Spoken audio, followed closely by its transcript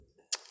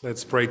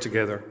Let's pray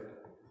together.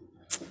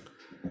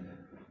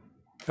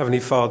 Heavenly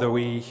Father,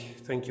 we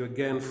thank you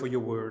again for your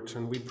word,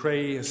 and we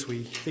pray as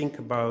we think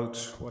about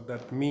what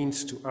that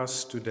means to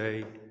us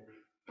today,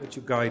 that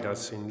you guide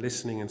us in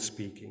listening and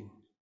speaking.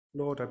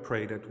 Lord, I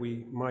pray that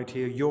we might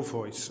hear your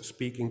voice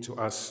speaking to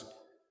us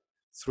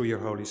through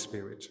your Holy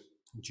Spirit.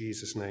 In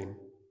Jesus' name,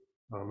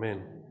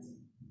 amen.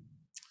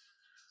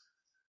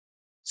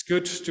 It's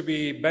good to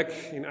be back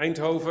in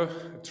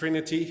Eindhoven, at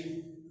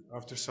Trinity,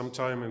 after some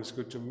time, and it's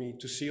good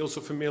to see also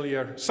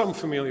some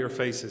familiar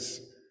faces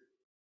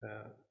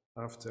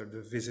after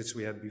the visits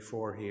we had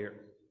before here.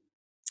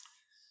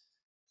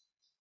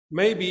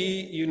 Maybe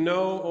you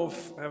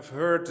have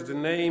heard the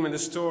name and the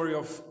story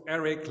of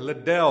Eric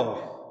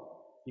Liddell.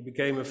 He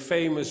became a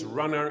famous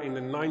runner in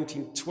the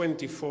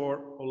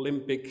 1924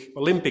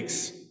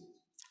 Olympics.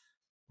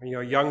 When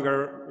you're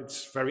younger,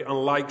 it's very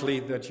unlikely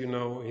that you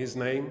know his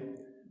name,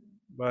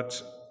 but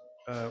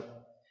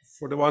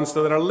for the ones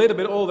that are a little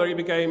bit older, he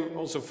became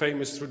also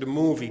famous through the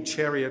movie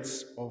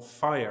Chariots of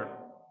Fire.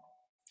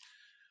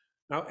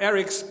 Now,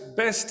 Eric's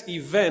best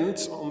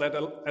event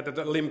at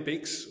the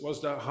Olympics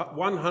was the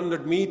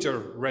 100-meter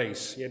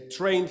race. He had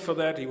trained for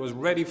that, he was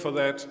ready for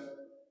that,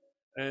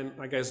 and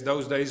I guess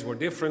those days were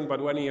different,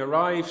 but when he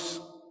arrives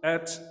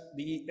at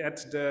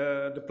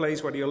the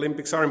place where the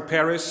Olympics are in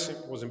Paris,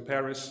 it was in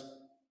Paris,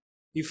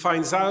 he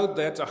finds out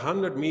that the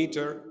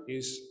 100-meter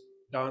is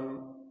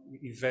done,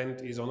 the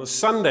event is on a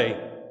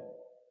Sunday.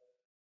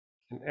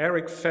 And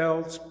Eric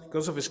felt,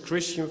 because of his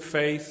Christian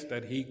faith,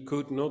 that he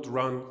could not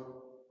run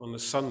on a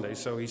Sunday,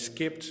 so he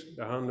skipped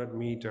the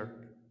 100-meter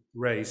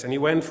race. And he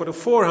went for the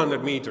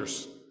 400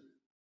 meters,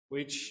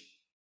 which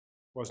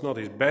was not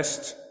his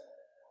best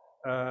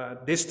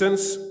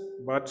distance,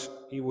 but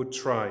he would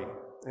try.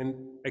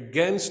 And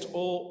against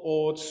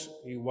all odds,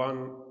 he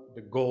won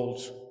the gold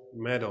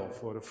medal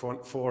for the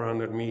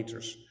 400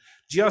 meters.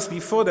 Just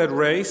before that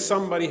race,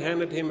 somebody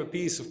handed him a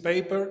piece of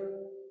paper,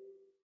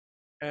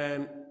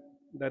 and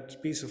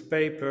that piece of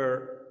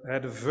paper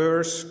had a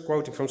verse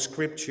quoting from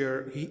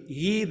Scripture,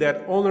 he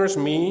that honors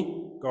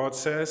me, God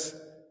says,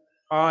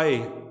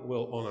 I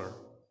will honor.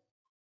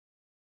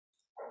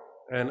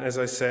 And as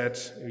I said,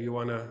 if you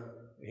want to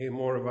hear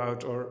more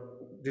about or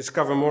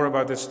discover more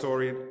about this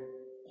story,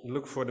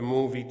 look for the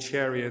movie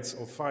Chariots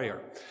of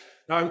Fire.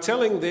 Now I'm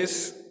telling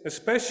this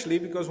especially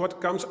because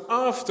what comes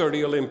after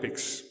the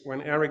Olympics,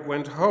 when Eric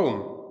went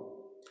home.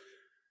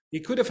 He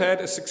could have had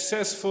a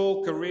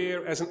successful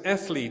career as an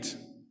athlete,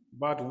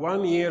 but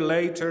 1 year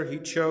later, he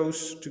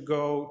chose to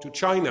go to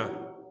China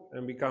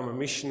and become a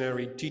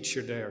missionary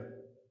teacher there.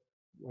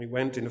 He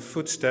went in the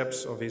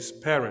footsteps of his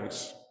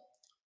parents.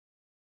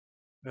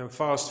 And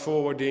fast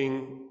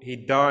forwarding, he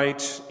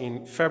died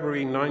in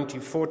February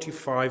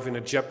 1945 in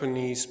a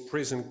Japanese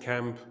prison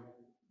camp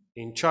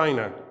in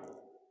China,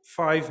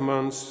 5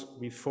 months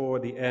before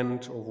the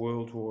end of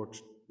World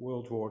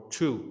War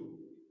II.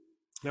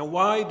 Now,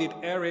 why did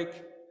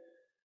Eric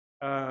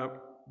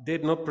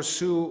did not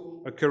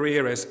pursue a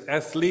career as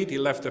athlete? He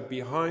left that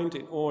behind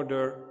in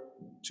order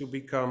to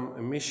become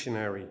a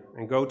missionary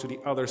and go to the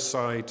other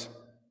side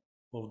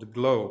of the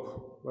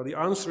globe. Well, the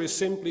answer is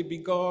simply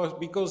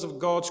because of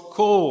God's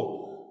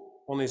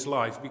call on his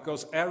life,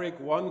 because Eric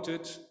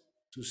wanted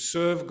to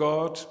serve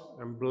God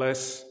and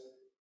bless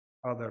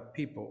other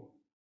people.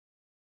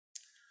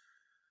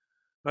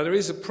 Now, there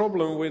is a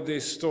problem with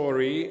this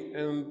story,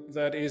 and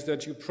that is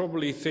that you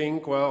probably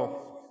think,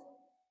 well,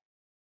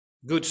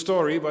 good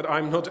story, but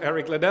I'm not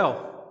Eric Liddell.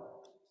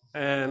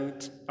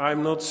 And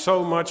I'm not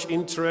so much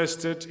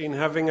interested in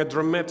having a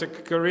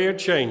dramatic career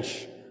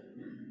change.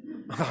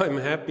 I'm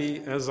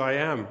happy as I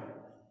am,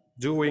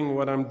 doing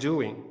what I'm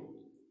doing.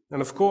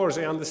 And of course,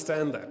 I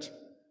understand that.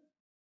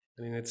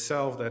 And in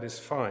itself, that is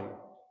fine.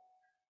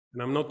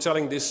 And I'm not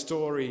telling this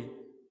story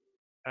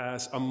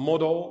as a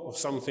model of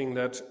something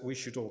that we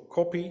should all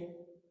copy,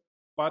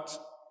 but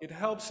it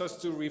helps us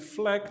to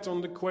reflect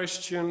on the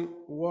question,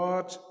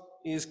 what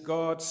is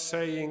God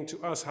saying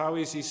to us? How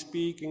is he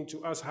speaking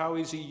to us? How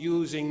is he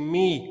using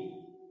me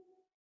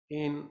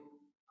in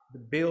the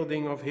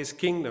building of his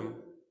kingdom?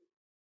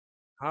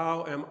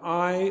 How am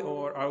I,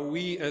 or are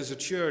we as a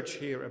church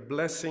here, a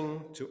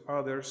blessing to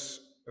others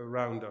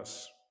around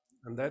us?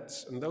 And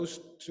those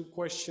two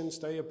questions,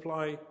 they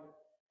apply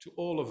to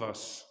all of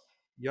us,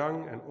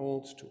 young and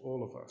old, to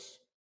all of us.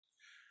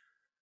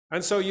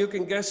 And so you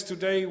can guess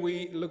today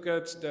we look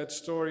at that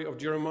story of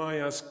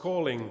Jeremiah's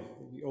calling,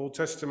 the Old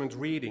Testament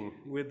reading,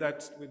 with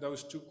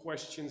those two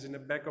questions in the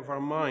back of our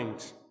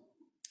mind.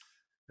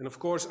 And of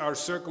course, our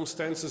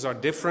circumstances are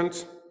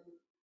different,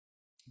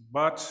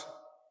 but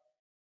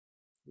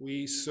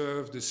we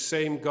serve the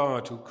same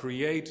God who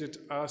created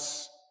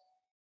us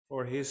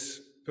for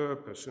his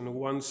purpose and who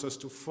wants us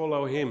to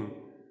follow him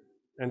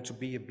and to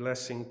be a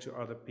blessing to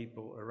other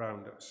people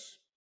around us.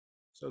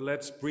 So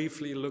let's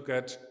briefly look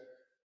at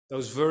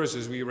those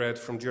verses we read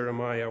from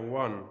Jeremiah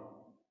 1.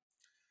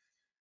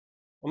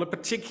 On a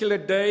particular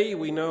day,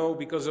 we know,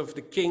 because of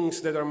the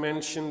kings that are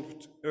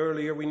mentioned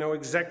earlier, we know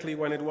exactly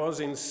when it was,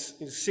 in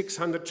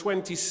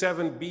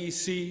 627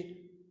 BC.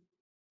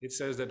 it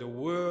says that the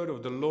word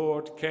of the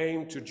Lord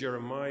came to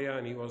Jeremiah,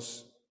 and he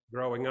was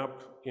growing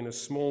up in a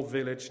small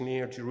village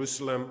near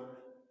Jerusalem,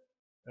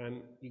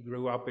 and he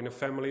grew up in a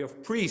family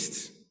of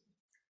priests.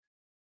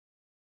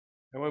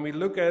 And when we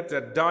look at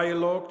that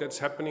dialogue that's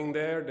happening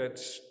there, that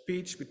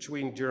speech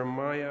between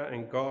Jeremiah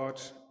and God,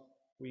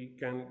 we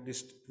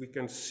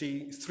can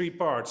see three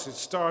parts. It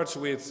starts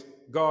with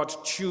God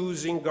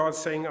choosing, God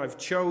saying, "I've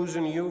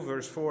chosen you,"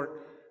 verse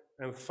 4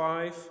 and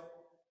 5.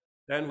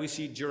 Then we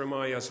see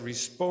Jeremiah's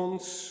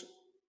response,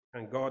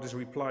 and God is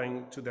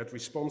replying to that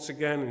response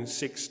again in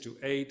 6 to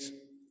 8.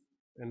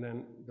 And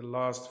then the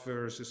last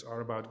verses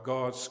are about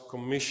God's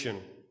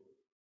commission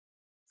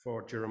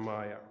for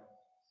Jeremiah.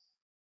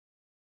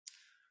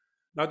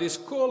 Now, this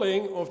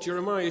calling of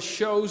Jeremiah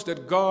shows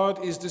that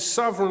God is the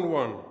sovereign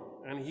one,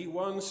 and he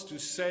wants to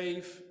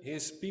save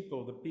his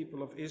people, the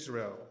people of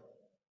Israel.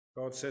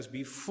 God says,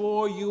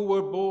 "Before you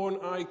were born,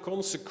 I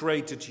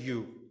consecrated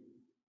you."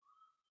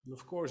 And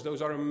of course,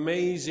 those are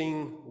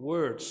amazing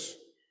words.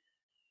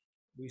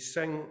 We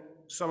sang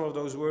some of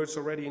those words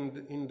already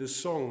in the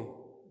song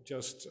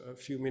just a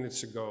few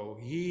minutes ago.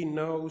 "He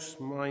knows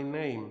my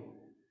name.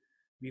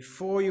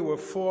 Before you were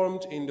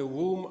formed in the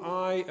womb,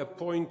 I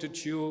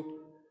appointed you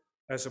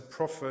as a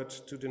prophet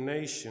to the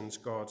nations,"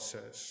 God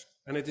says.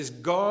 And it is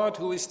God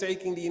who is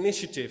taking the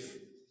initiative.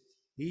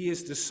 He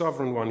is the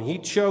sovereign one. He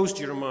chose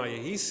Jeremiah.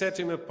 He set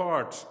him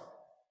apart,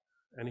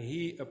 and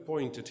he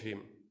appointed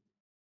him.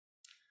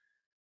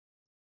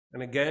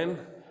 And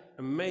again,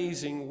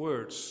 amazing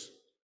words.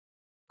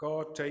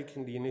 God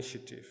taking the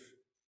initiative.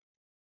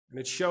 And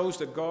it shows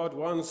that God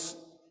wants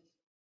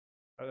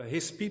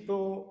his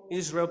people,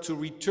 Israel, to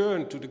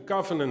return to the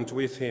covenant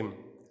with him.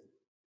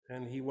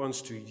 And he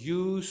wants to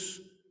use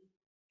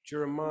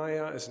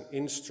Jeremiah as an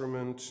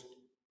instrument.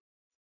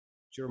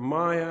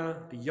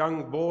 Jeremiah, the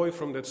young boy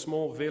from that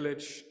small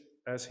village,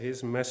 as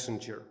his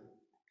messenger.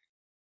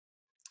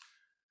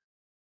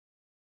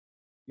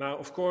 Now,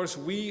 of course,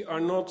 we are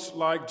not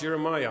like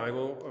Jeremiah. I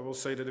will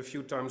say that a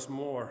few times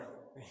more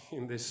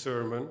in this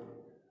sermon.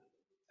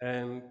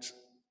 And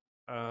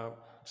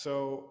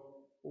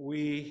so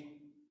we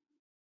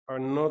are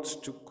not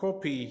to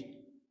copy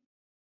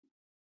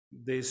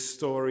this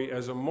story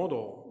as a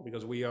model,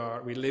 because we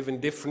live in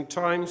different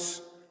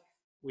times,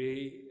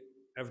 we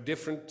have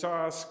different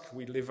tasks,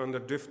 we live under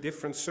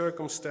different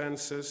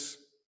circumstances.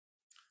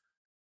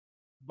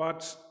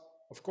 But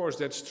of course,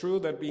 that's true.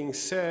 That being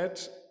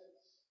said,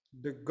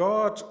 the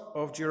God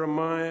of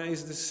Jeremiah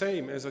is the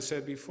same. As I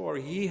said before,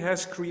 he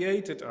has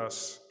created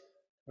us.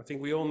 I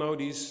think we all know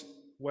these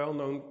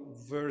well-known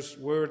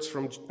words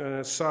from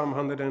Psalm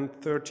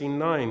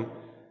 139,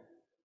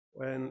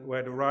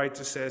 where the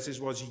writer says, "It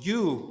was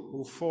you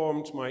who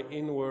formed my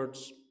inward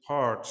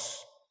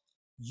parts.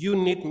 You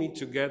knit me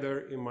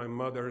together in my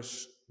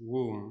mother's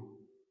womb."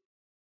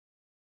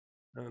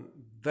 And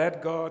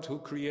that God who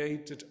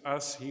created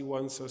us, he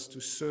wants us to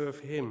serve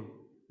him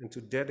and to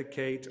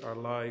dedicate our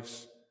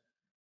lives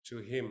to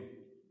him.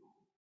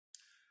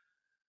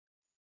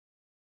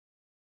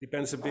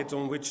 Depends a bit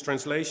on which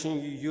translation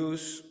you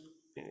use,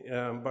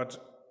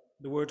 but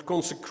the word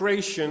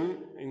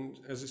consecration,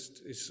 as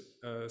is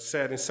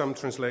said in some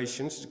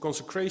translations, the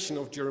consecration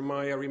of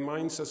Jeremiah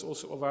reminds us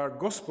also of our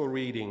gospel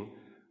reading,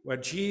 where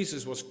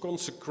Jesus was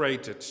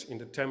consecrated in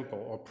the temple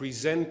or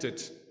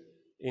presented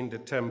in the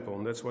temple.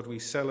 And that's what we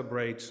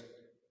celebrate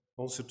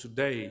also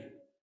today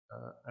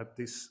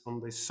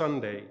on this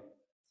Sunday.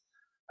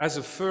 As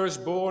a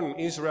firstborn in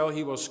Israel,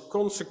 he was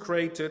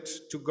consecrated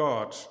to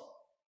God.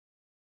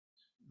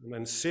 And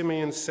then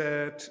Simeon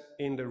said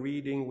in the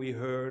reading we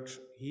heard,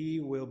 "He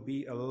will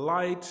be a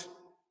light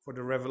for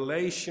the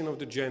revelation of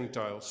the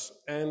Gentiles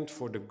and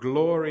for the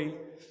glory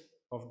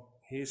of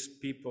his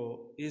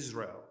people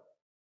Israel."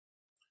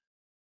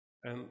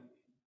 And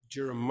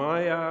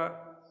Jeremiah's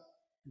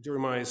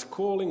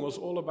calling was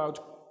all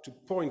about to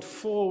point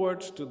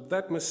forward to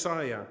that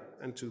Messiah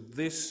and to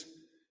this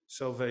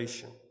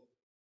salvation.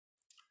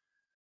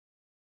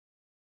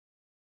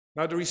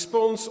 Now, the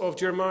response of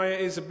Jeremiah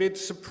is a bit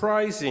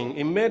surprising.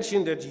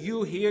 Imagine that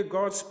you hear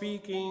God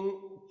speaking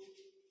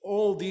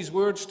all these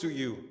words to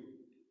you.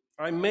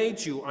 "I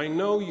made you, I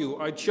know you,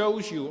 I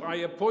chose you, I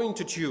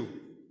appointed you."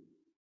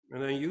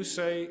 And then you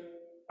say,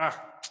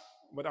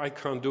 but I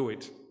can't do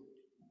it.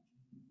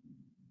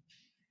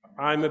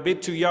 I'm a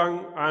bit too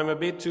young, I'm a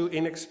bit too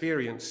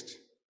inexperienced.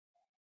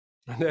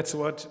 And that's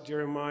what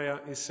Jeremiah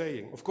is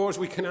saying. Of course,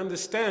 we can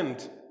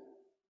understand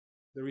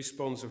the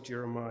response of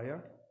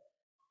Jeremiah.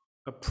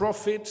 A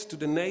prophet to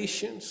the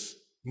nations?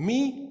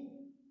 Me?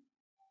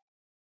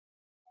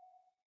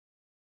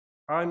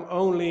 I'm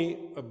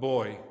only a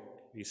boy,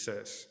 he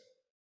says.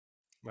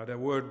 Now, the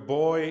word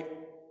boy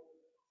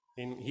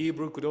in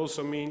Hebrew could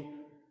also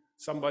mean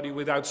somebody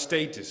without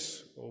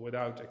status or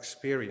without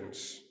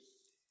experience.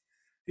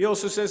 He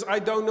also says, "I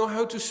don't know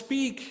how to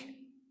speak."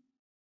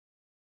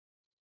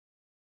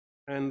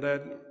 And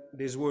that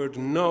this word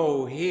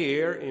 "know"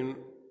 here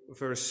in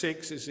verse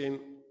 6 is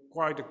in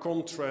quite a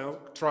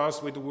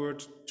contrast with the word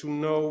 "to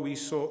know" we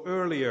saw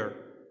earlier,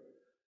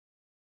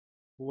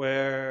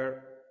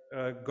 where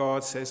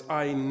God says,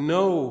 I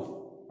knew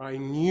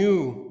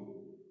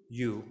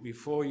you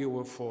before you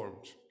were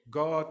formed.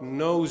 God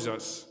knows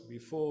us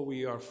before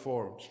we are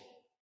formed.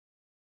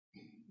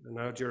 And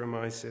now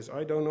Jeremiah says,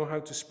 I don't know how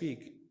to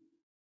speak.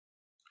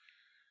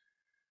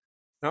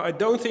 Now, I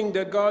don't think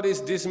that God is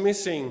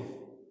dismissing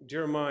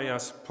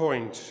Jeremiah's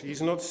point.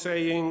 He's not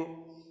saying,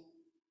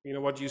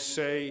 what you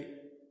say,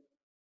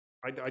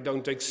 I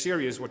don't take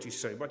serious what you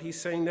say. But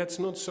he's saying that's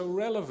not so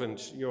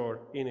relevant, your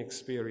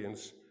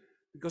inexperience.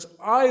 Because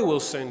I will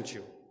send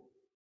you,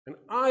 and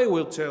I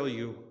will tell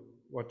you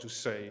what to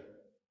say.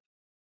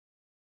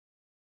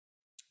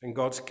 And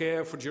God's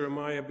care for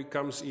Jeremiah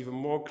becomes even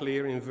more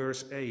clear in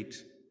verse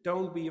 8.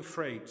 Don't be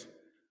afraid.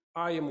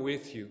 I am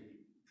with you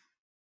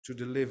to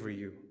deliver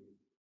you.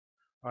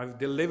 I've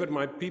delivered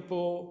my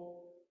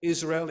people,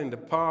 Israel, in the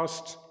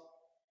past.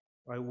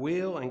 I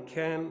will and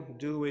can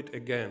do it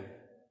again.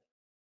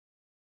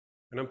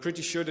 And I'm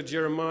pretty sure that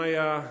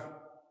Jeremiah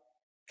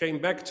came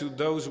back to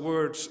those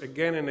words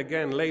again and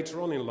again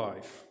later on in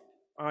life.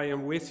 I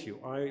am with you.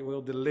 I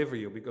will deliver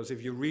you. Because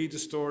if you read the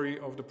story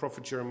of the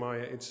prophet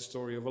Jeremiah, it's a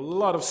story of a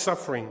lot of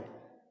suffering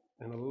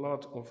and a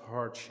lot of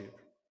hardship.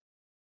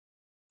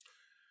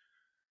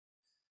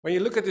 When you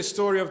look at the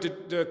story of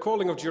the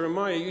calling of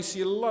Jeremiah, you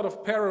see a lot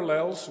of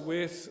parallels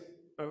with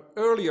an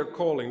earlier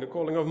calling, the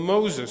calling of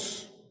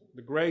Moses,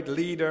 the great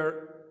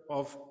leader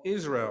of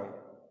Israel.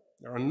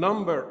 There are a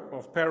number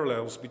of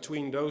parallels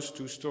between those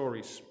two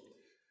stories.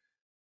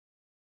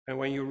 And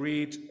when you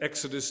read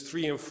Exodus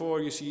 3 and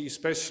 4, you see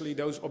especially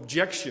those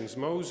objections.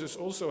 Moses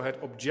also had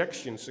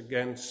objections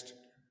against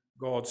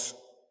God's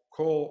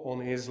call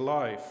on his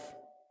life.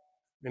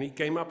 And he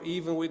came up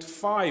even with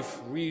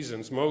 5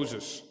 reasons,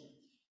 Moses,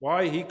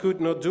 why he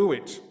could not do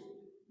it.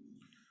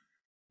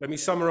 Let me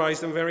summarize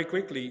them very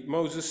quickly.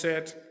 Moses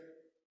said,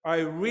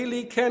 I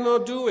really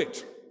cannot do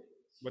it.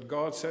 But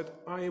God said,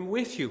 I am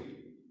with you.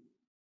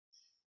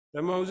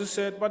 Then Moses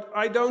said, but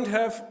I don't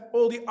have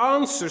all the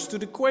answers to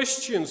the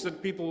questions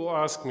that people will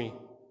ask me.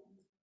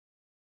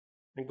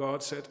 And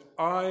God said,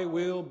 I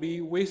will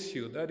be with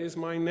you. That is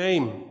my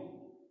name.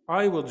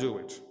 I will do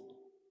it.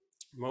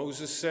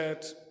 Moses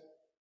said,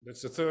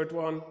 that's the third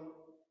one,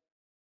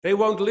 they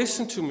won't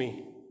listen to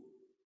me.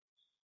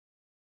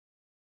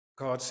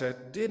 God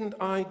said, didn't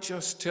I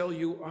just tell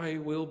you I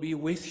will be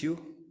with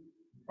you?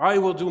 I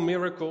will do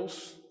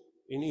miracles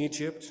in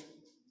Egypt.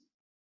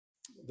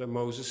 Then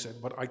Moses said,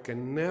 but I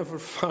can never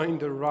find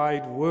the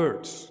right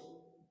words.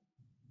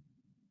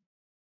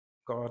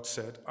 God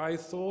said, I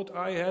thought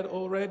I had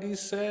already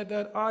said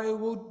that I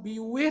would be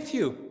with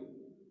you.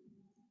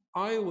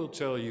 I will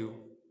tell you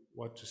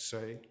what to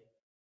say.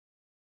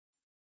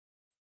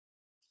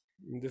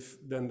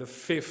 Then the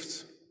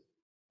 5th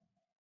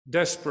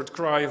desperate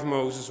cry of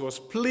Moses was,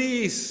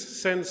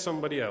 please send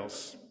somebody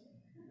else.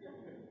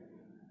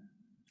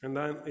 And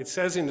then it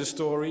says in the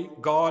story,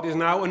 God is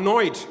now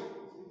annoyed.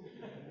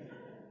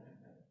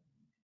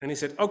 And he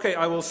said, okay,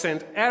 I will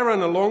send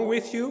Aaron along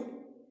with you,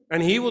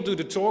 and he will do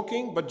the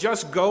talking, but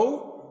just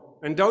go,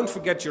 and don't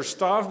forget your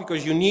staff,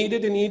 because you need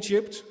it in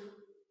Egypt.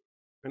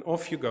 And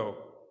off you go.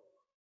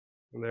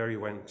 And there he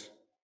went.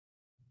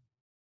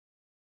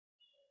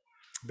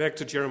 Back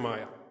to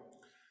Jeremiah.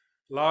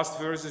 Last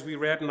verses we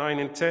read, 9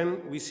 and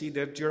 10, we see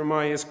that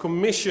Jeremiah is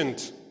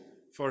commissioned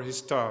for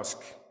his task.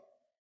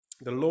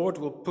 The Lord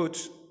will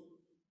put,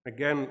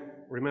 again,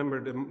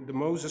 remember the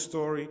Moses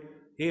story,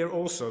 here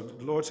also,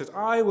 the Lord said,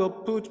 I will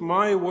put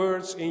my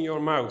words in your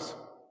mouth.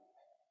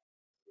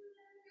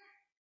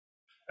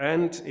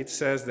 And it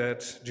says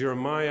that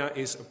Jeremiah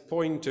is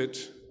appointed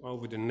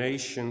over the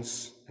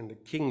nations and the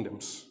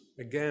kingdoms.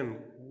 Again,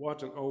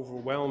 what an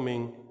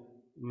overwhelming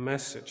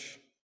message.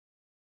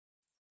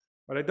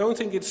 But I don't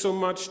think it's so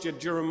much that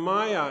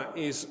Jeremiah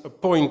is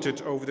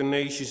appointed over the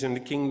nations and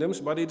the kingdoms,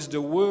 but it's the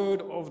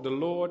word of the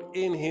Lord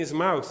in his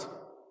mouth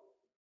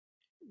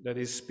that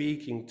is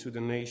speaking to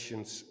the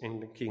nations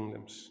and the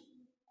kingdoms.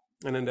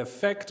 And an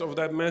effect of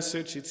that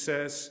message, it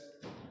says,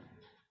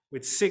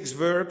 with 6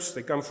 verbs,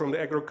 they come from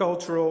the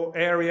agricultural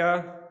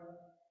area,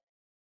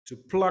 to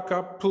pluck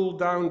up, pull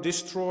down,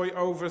 destroy,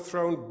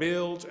 overthrow,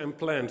 build, and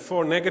plant.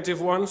 4 negative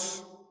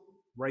ones,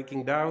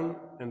 breaking down,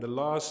 and the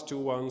last 2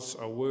 ones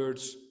are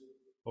words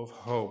of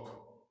hope.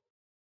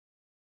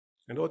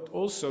 And it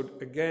also,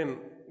 again,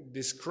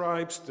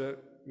 describes the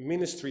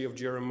ministry of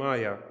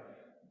Jeremiah,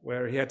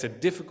 where he had a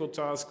difficult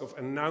task of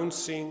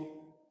announcing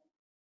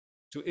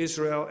to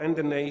Israel and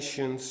the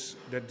nations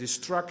that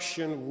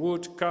destruction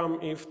would come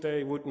if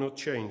they would not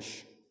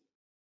change.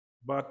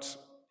 But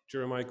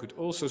Jeremiah could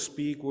also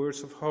speak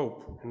words of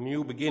hope and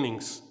new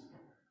beginnings.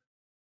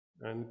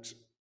 And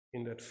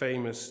in that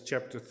famous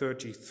chapter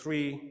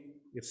 33,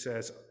 it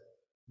says,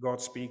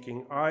 God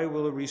speaking, I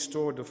will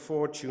restore the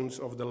fortunes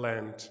of the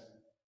land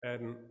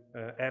and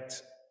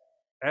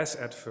as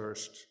at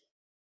first.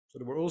 So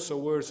there were also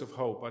words of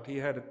hope, but he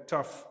had a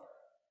tough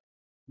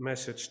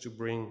message to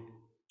bring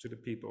to the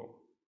people.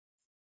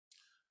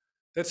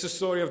 That's the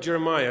story of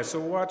Jeremiah. So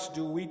what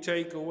do we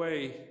take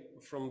away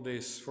from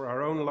this for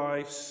our own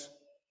lives,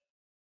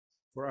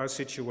 for our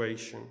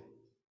situation?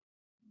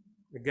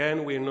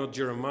 Again, we're not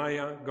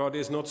Jeremiah. God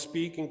is not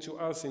speaking to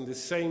us in the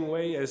same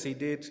way as he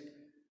did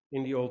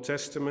in the Old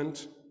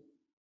Testament.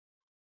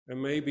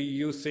 And maybe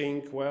you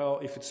think, well,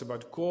 if it's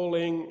about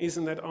calling,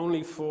 isn't that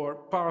only for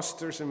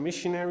pastors and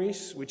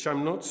missionaries, which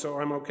I'm not, so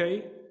I'm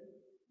okay?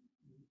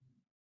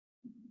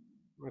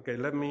 Okay,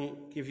 let me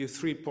give you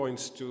 3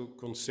 points to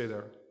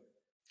consider.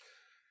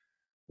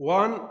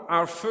 1,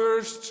 our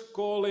first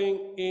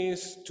calling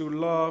is to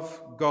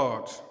love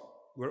God.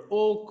 We're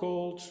all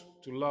called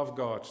to love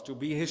God, to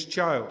be his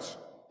child.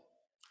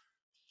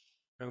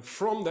 And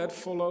from that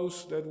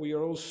follows that we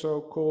are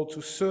also called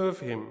to serve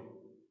him.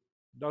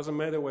 Doesn't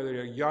matter whether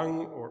you're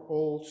young or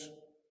old,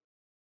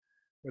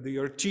 whether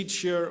you're a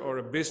teacher or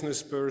a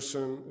business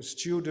person, a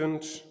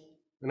student,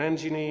 an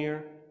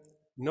engineer,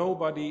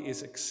 nobody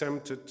is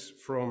exempted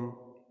from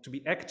to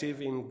be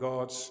active in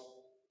God's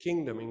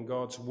kingdom, in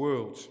God's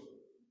world.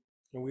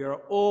 And we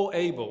are all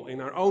able,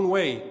 in our own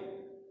way,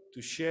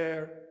 to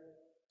share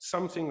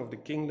something of the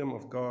kingdom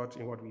of God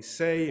in what we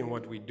say and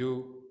what we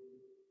do,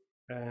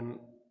 and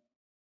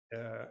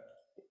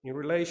in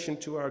relation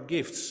to our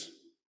gifts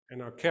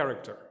and our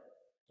character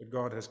that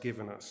God has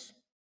given us.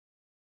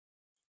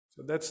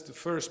 So that's the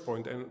first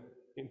point, and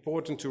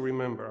important to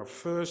remember. Our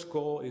first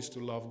call is to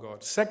love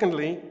God.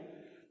 Secondly,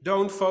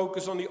 don't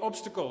focus on the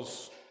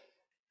obstacles.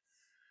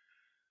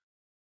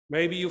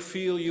 Maybe you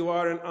feel you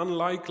are an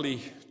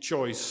unlikely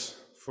choice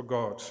for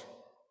God.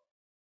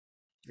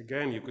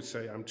 Again, you could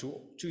say, I'm too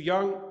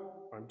young,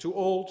 I'm too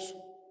old,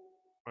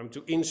 I'm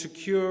too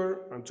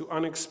insecure, I'm too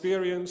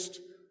unexperienced,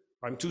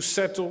 I'm too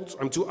settled,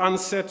 I'm too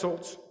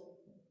unsettled,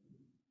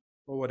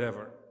 or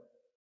whatever.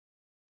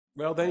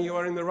 Well, then you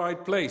are in the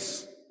right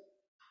place.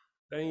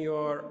 Then you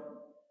are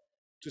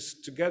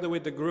just together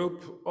with the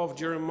group of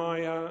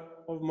Jeremiah,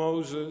 of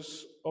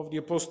Moses, of the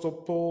Apostle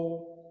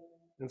Paul,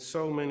 and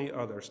so many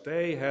others.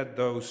 They had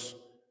those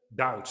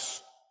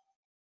doubts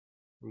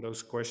and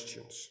those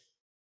questions.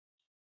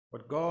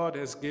 But God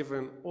has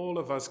given all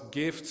of us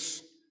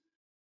gifts,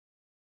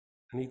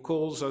 and he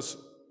calls us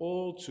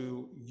all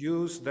to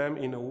use them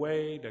in a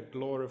way that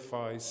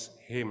glorifies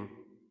him.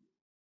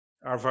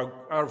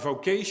 Our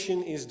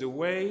vocation is the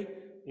way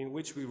in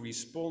which we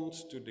respond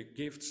to the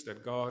gifts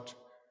that God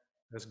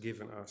has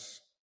given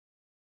us.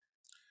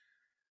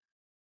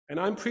 And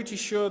I'm pretty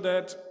sure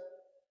that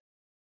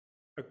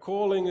a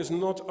calling is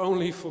not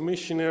only for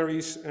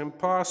missionaries and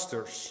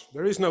pastors.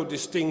 There is no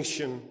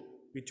distinction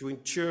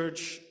between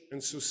church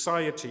and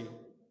society.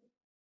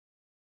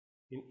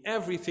 In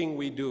everything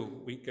we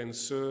do, we can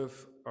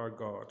serve our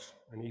God.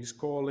 And he's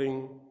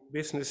calling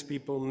business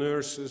people,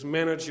 nurses,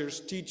 managers,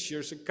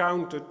 teachers,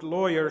 accountants,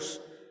 lawyers,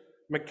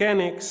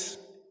 mechanics,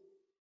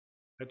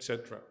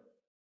 etc.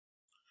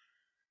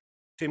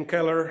 Tim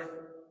Keller,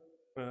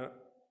 a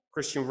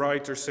Christian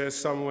writer, says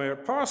somewhere,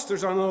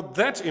 pastors are not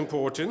that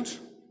important.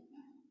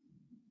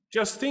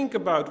 Just think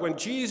about when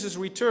Jesus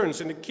returns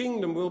and the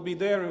kingdom will be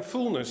there in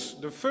fullness.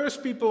 The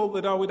first people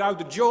that are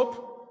without a job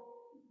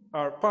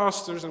are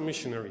pastors and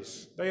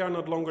missionaries. They are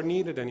not longer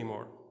needed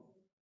anymore.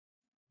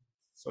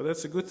 So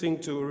that's a good thing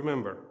to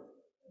remember.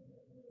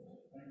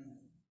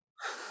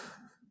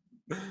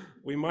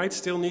 We might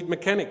still need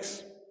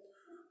mechanics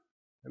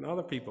and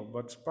other people,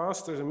 but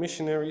pastors and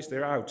missionaries,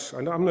 they're out.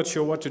 I'm not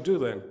sure what to do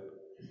then.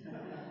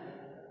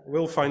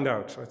 We'll find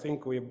out. I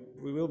think we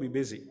will be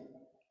busy.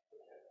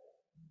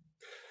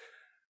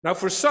 Now,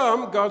 for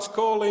some, God's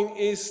calling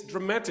is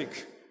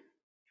dramatic,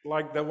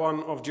 like the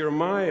one of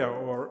Jeremiah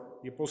or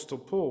the Apostle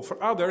Paul.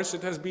 For others,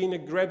 it has been a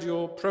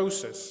gradual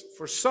process.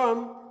 For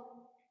some,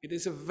 it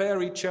is a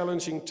very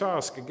challenging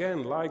task,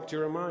 again, like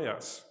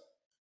Jeremiah's.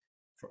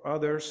 For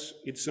others,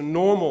 it's a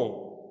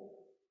normal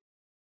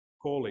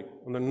calling,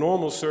 under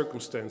normal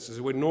circumstances,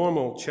 with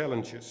normal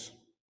challenges.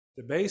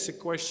 The basic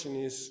question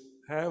is,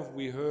 have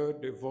we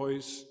heard the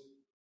voice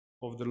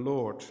of the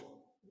Lord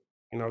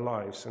in our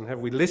lives? And have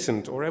we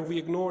listened, or have we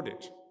ignored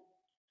it?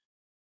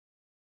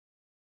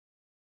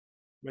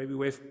 Maybe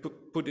we've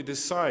put it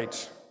aside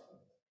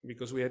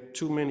because we had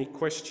too many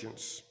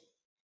questions.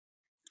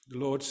 The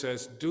Lord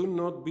says, do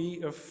not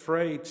be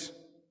afraid,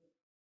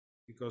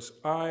 because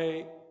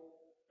I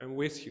am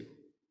with you,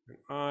 and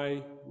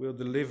I will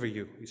deliver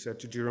you, he said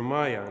to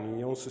Jeremiah, and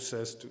he also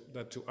says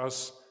that to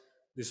us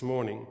this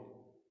morning.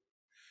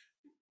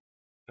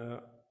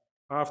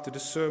 After the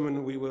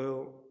sermon, we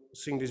will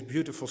sing this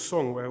beautiful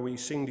song where we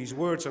sing these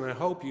words, and I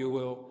hope you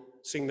will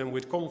sing them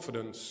with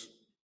confidence.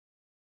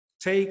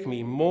 Take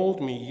me,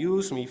 mold me,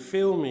 use me,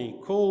 fill me,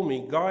 call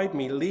me, guide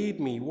me,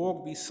 lead me,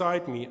 walk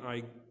beside me.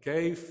 I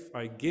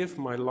give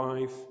my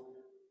life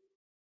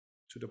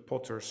to the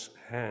potter's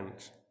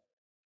hand.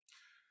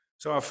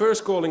 So our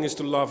first calling is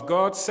to love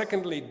God.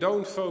 Secondly,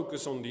 don't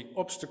focus on the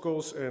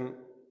obstacles. And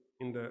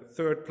in the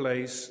third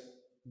place,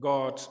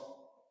 God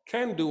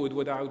can do it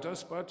without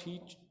us, but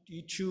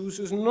he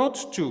chooses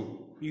not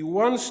to. He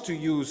wants to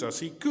use us.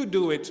 He could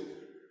do it.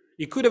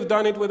 He could have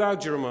done it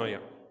without Jeremiah.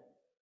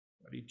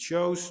 But he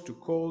chose to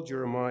call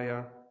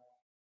Jeremiah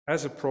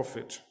as a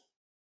prophet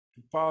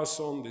to pass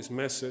on this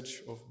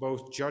message of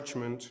both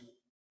judgment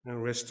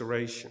and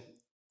restoration.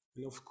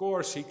 And of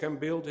course, he can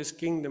build his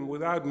kingdom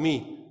without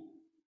me,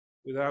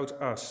 without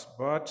us,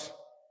 but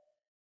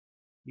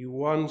he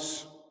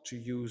wants to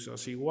use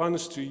us. He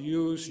wants to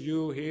use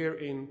you here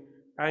in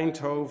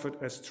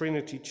Eindhoven as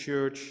Trinity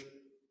Church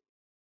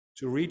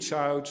to reach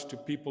out to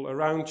people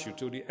around you,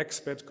 to the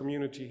expat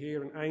community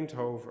here in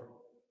Eindhoven,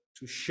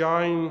 to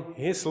shine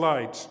his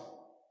light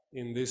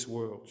in this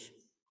world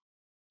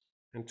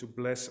and to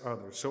bless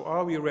others. So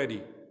are we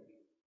ready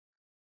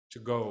to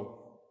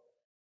go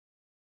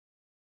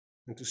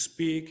and to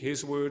speak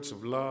his words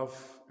of love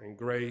and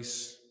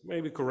grace,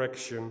 maybe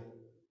correction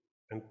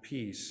and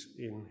peace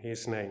in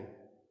his name?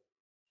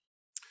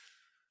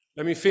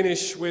 Let me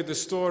finish with the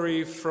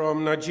story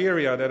from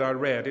Nigeria that I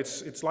read.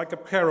 It's like a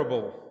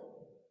parable.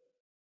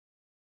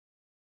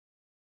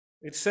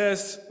 It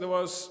says there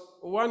was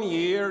one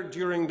year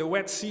during the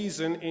wet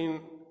season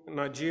in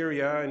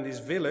Nigeria, in this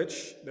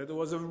village, that there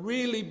was a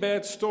really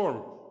bad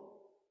storm.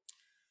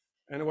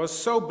 And it was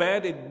so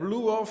bad it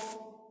blew off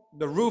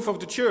the roof of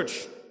the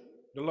church,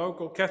 the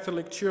local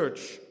Catholic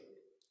church.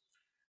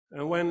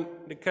 And when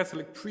the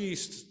Catholic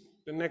priest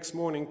the next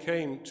morning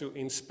came to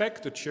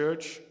inspect the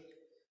church,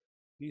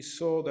 he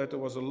saw that there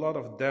was a lot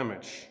of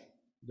damage.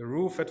 The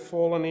roof had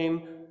fallen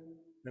in,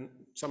 and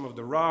some of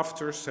the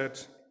rafters had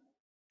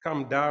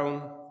come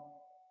down.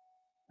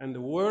 And the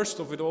worst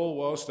of it all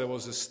was there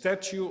was a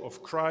statue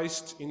of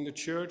Christ in the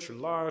church, a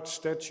large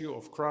statue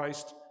of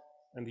Christ,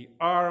 and the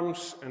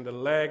arms and the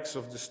legs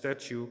of the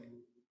statue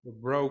were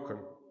broken.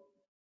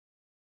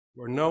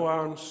 There were no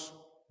arms,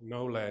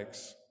 no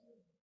legs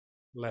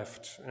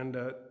left. And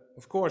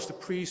of course, the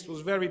priest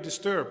was very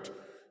disturbed.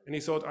 And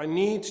he thought, I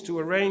need to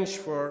arrange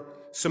for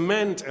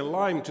cement and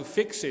lime to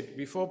fix it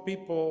before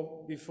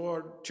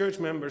church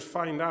members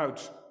find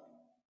out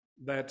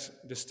that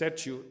the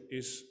statue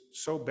is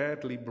so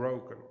badly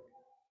broken.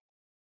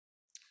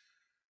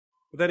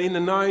 But then in the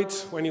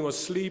night, when he was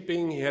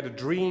sleeping, he had a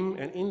dream,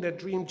 and in that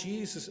dream,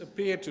 Jesus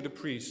appeared to the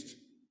priest.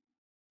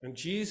 And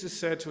Jesus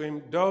said to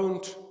him,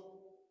 don't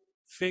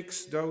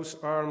fix those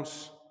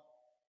arms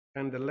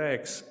and the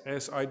legs,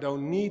 as I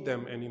don't need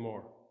them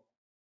anymore.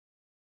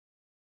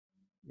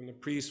 And the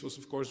priest was,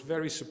 of course,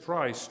 very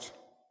surprised.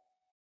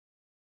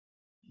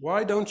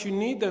 Why don't you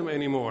need them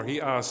anymore?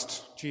 He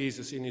asked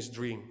Jesus in his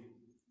dream.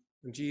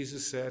 And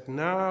Jesus said,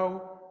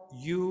 now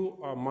you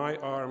are my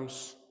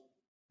arms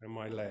and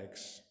my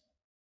legs.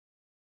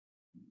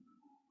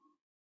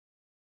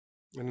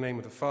 In the name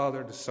of the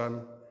Father, the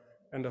Son,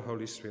 and the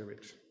Holy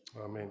Spirit.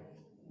 Amen.